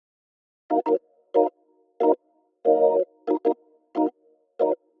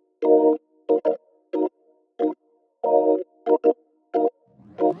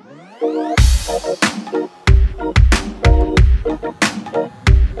What's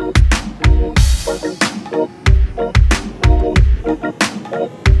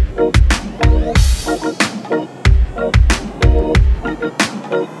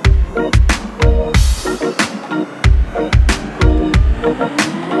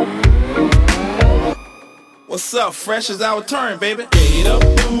up? Fresh is our turn, baby. Gator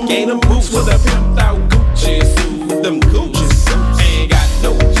boots with a pimped out Gucci suit. Them Gucci suits ain't got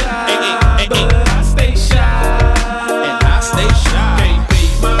no job, but I stay shy. And I stay shy. Can't pay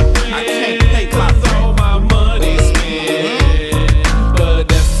my rent. I can't pay cause all my money spent. But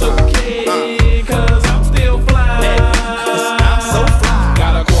that's okay, cause I'm still fly. I'm so fly.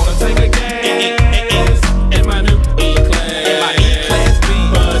 Got a quarter tank of gas in my new E-Class. In my E-Class B.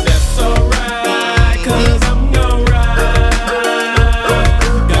 But that's alright, cause I'm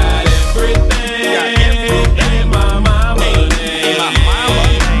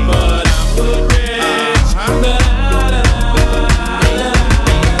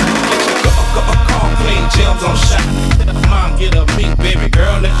on shot. Mom, get a big baby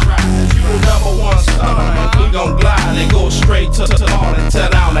girl, let's ride. You the #1 star, we gon' glide and go straight to all and tear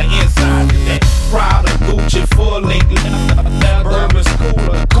down the inside. That proud of Gucci full length leather, Bourbon's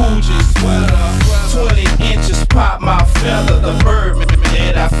cooler, Gucci sweater, 20 inches pop my feather. The Birdman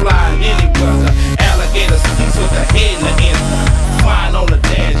that I fly in any weather. Alligator seats with the head in the inside. Flying on the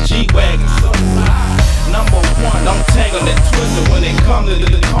dash, G-Wagon so high. #1, don't tangle that twister when it comes to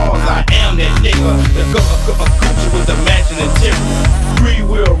the cars. I am that nigga. The Gucci with the matching interior.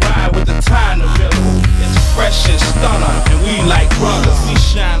 3-wheel ride with the tie in the middle. It's fresh and stunner, and we like brothers. We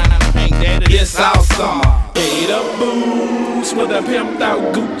shine and paint that. It's our summer. Gator boots with a pimped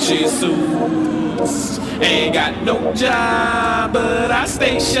out Gucci suits. Ain't got no job, but I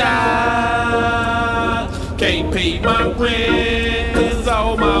stay shy. Can't pay my rent, cause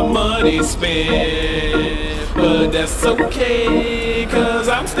all my money spent. But that's okay, cause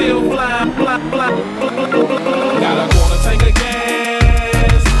I'm still fly. Got a quarter tank of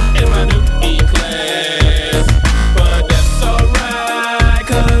gas in my new E-Class. But that's alright,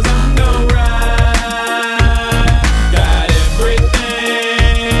 cause I'm gon' ride. Got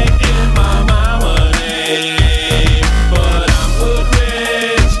everything in my mama name. But I'm hood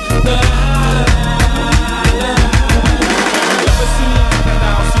rich.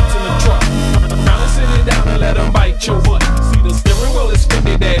 Let them bite your butt. See the steering wheel is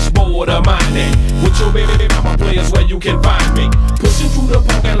 50 dashboard of mine. With your baby mama players where you can find me. Pushing through the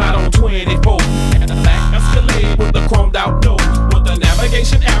parking lot on 24. And the black Escalade with the chromed out nose. With the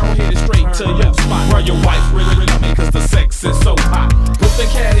navigation arrow headed straight to your spot. Where your wife really love me cause the sex is so hot. Put the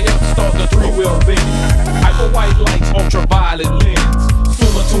caddy up, start the 3-wheel thing. Hyper white lights, ultraviolet lens.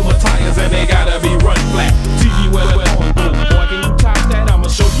 Suma tires and they gotta be run flat. TV well on boom. Boy, can you top that? I'ma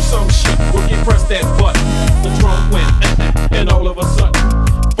show you some shit. We'll get press that button. The trunk went, and all of a sudden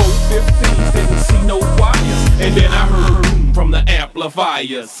 415s didn't see no wires. And then I heard from the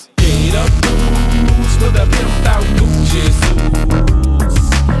amplifiers. Gator boots with a